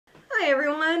Hi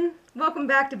everyone, welcome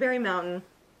back to Berry Mountain.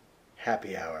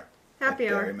 Happy hour. Happy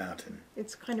at hour. Berry Mountain.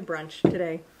 It's kind of brunch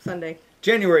today, Sunday.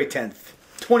 January 10th,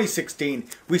 2016.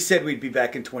 We said we'd be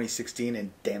back in 2016, and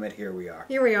damn it, here we are.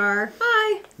 Here we are.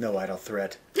 Hi. No idle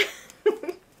threat.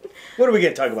 What are we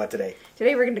going to talk about today?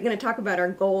 Today we're going to talk about our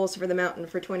goals for the mountain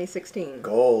for 2016.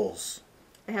 Goals.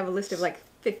 I have a list of like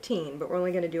 15, but we're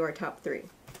only going to do our top 3.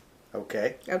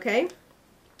 Okay. Okay?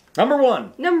 Number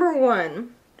 1. Number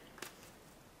 1.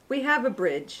 We have a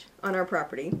bridge on our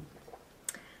property.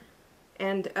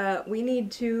 And we need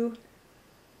to,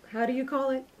 how do you call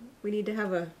it? We need to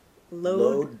have a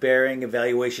Load-bearing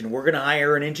evaluation. We're going to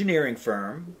hire an engineering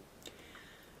firm,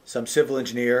 some civil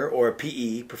engineer or a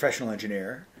PE, professional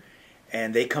engineer,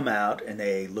 and they come out and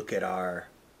they look at our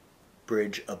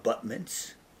bridge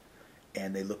abutments,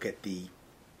 and they look at the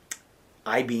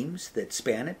I-beams that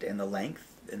span it and the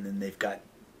length, and then they've got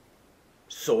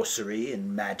sorcery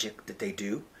and magic that they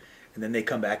do. And then they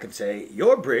come back and say,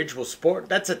 your bridge will sport,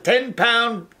 that's a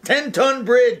 10-ton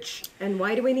bridge. And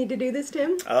why do we need to do this,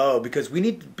 Tim? Oh, because we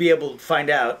need to be able to find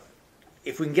out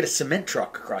if we can get a cement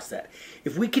truck across that.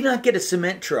 If we cannot get a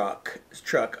cement truck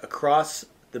across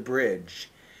the bridge,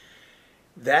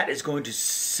 that is going to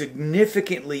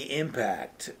significantly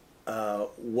impact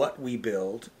what we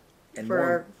build. And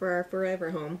for our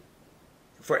forever home.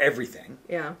 For everything.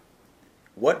 Yeah.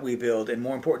 What we build, and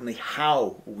more importantly,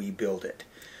 how we build it.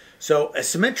 So a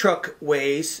cement truck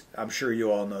weighs, I'm sure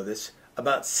you all know this,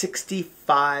 about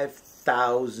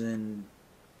 65,000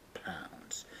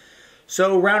 pounds.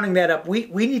 So rounding that up, we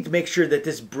need to make sure that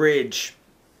this bridge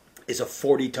is a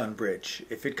 40-ton bridge.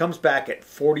 If it comes back at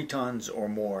 40 tons or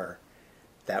more,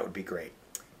 that would be great.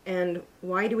 And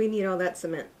why do we need all that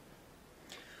cement?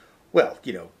 Well,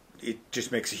 you know, it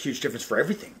just makes a huge difference for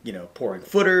everything. You know, pouring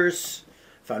footers,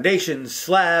 foundations,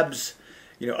 slabs.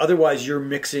 You know, otherwise you're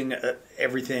mixing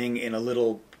everything in a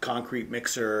little concrete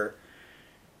mixer,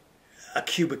 a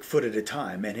cubic foot at a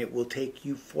time, and it will take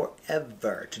you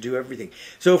forever to do everything.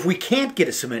 So if we can't get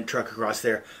a cement truck across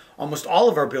there, almost all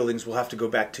of our buildings will have to go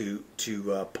back to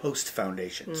post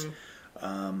foundations.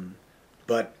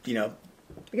 But, you know.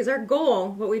 Because our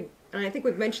goal, and I think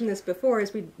we've mentioned this before,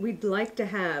 is we'd like to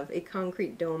have a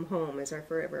concrete dome home as our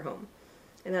forever home.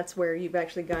 And that's where you've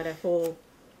actually got a whole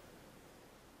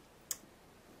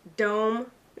dome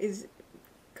is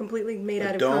completely made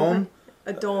out of concrete.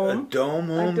 A dome home.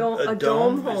 A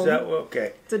dome home. Is that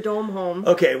okay? It's a dome home.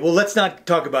 Okay, well, let's not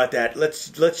talk about that. Let's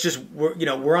just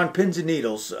we're on pins and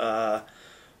needles.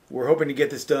 We're hoping to get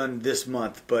this done this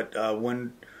month, but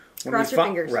when cross your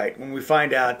fingers. Right, when we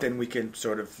find out, then we can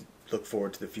sort of look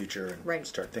forward to the future and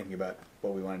start thinking about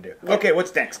what we want to do. Right. Okay,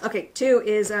 what's next? Okay, 2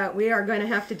 is we are going to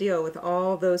have to deal with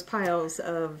all those piles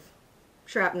of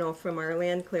shrapnel from our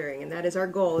land clearing, and that is our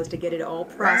goal, is to get it all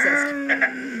processed. And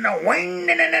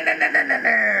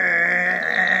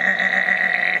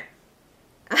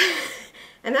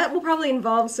that will probably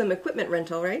involve some equipment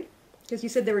rental, right? Because you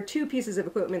said there were 2 pieces of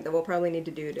equipment that we'll probably need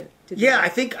to do to do yeah, that. I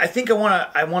think I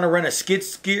want to rent a skid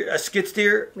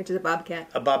steer, which is a bobcat.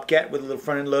 A bobcat with a little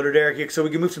front end loader there, so we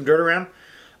can move some dirt around.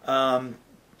 And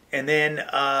then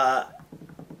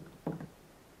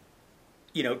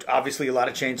you know, obviously a lot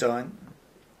of chainsawing.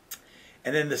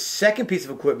 And then the second piece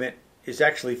of equipment is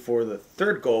actually for the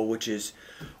third goal, which is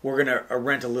we're going to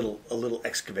rent a little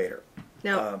excavator.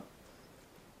 Now,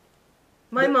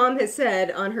 my mom has said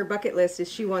on her bucket list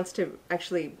is she wants to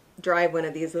actually drive one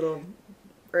of these little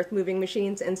earth-moving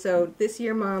machines. And so this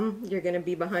year, Mom, you're going to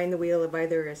be behind the wheel of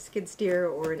either a skid steer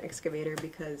or an excavator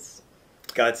because...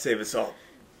 God save us all.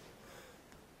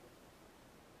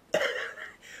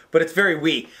 But it's very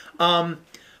wee. But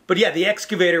yeah, the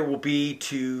excavator will be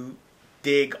to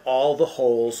dig all the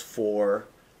holes for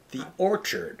the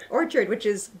orchard. Orchard, which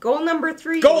is goal number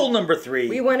 3. Goal number 3.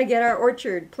 We want to get our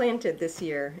orchard planted this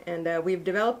year. And we've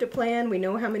developed a plan. We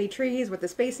know how many trees, what the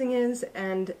spacing is,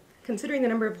 and considering the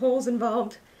number of holes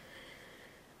involved,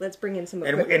 let's bring in some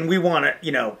equipment. And we want to,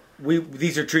 you know,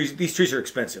 these trees are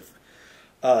expensive.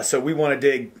 So we want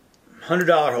to dig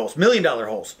 $100 holes, $1 million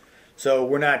holes. So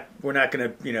we're not going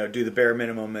to, you know, do the bare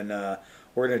minimum, and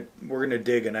we're gonna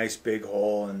dig a nice big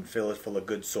hole and fill it full of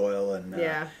good soil and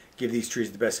give these trees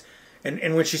the best.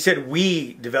 And when she said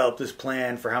we developed this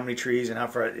plan for how many trees and how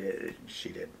far, she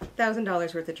did.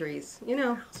 $1,000 worth of trees, you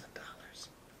know.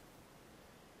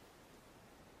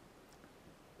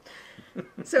 $1,000.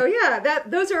 So yeah,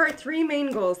 those are our 3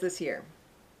 main goals this year: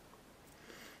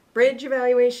 bridge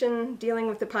evaluation, dealing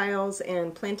with the piles,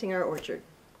 and planting our orchard.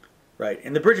 Right,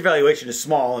 and the bridge evaluation is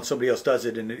small, and somebody else does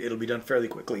it, and it'll be done fairly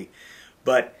quickly.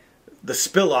 But the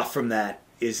spill off from that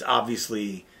is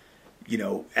obviously, you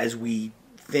know, as we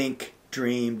think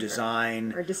dream,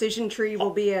 design. Our decision tree will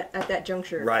be at that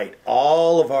juncture. Right.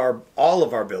 All of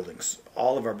our buildings,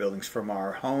 from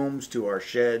our homes to our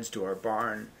sheds to our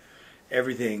barn,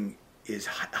 everything is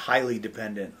highly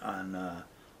dependent on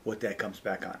what that comes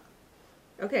back on.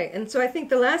 Okay, and so I think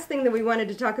the last thing that we wanted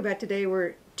to talk about today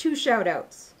were 2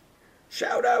 shout-outs.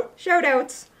 Shout out!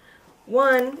 Shout-outs!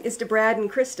 One is to Brad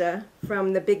and Krista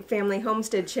from the Big Family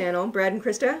Homestead channel. Brad and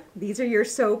Krista, these are your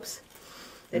soaps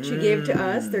that you gave to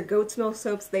us. They're goat's milk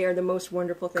soaps. They are the most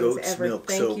wonderful things Goat's ever. milk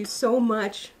Thank soap. you so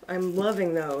much. I'm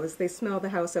loving those. They smell the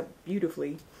house up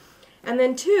beautifully. And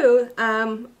then 2,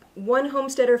 one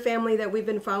homesteader family that we've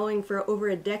been following for over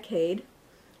a decade,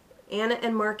 Anna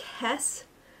and Mark Hess.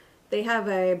 They have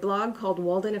a blog called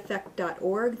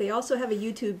waldeneffect.org. They also have a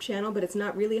YouTube channel, but it's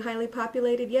not really highly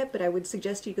populated yet, but I would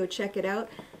suggest you go check it out.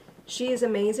 She is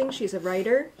amazing. She's a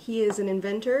writer. He is an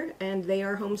inventor, and they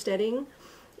are homesteading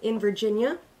in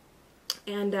Virginia.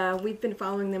 And we've been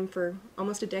following them for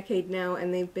almost a decade now,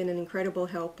 and they've been an incredible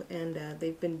help, and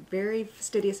they've been very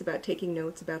fastidious about taking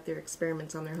notes about their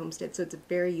experiments on their homestead, so it's a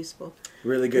very useful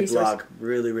Really good resource. blog.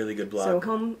 Really good blog. So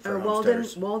for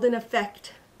homesteaders.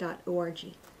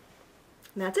 waldeneffect.org.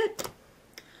 And that's it.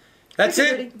 That's Quick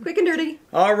it. and dirty. Quick and dirty.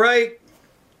 All right.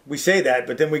 We say that,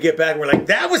 but then we get back and we're like,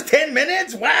 that was 10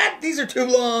 minutes? What? These are too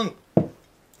long.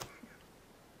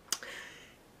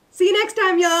 See you next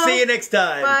time, y'all. See you next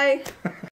time. Bye.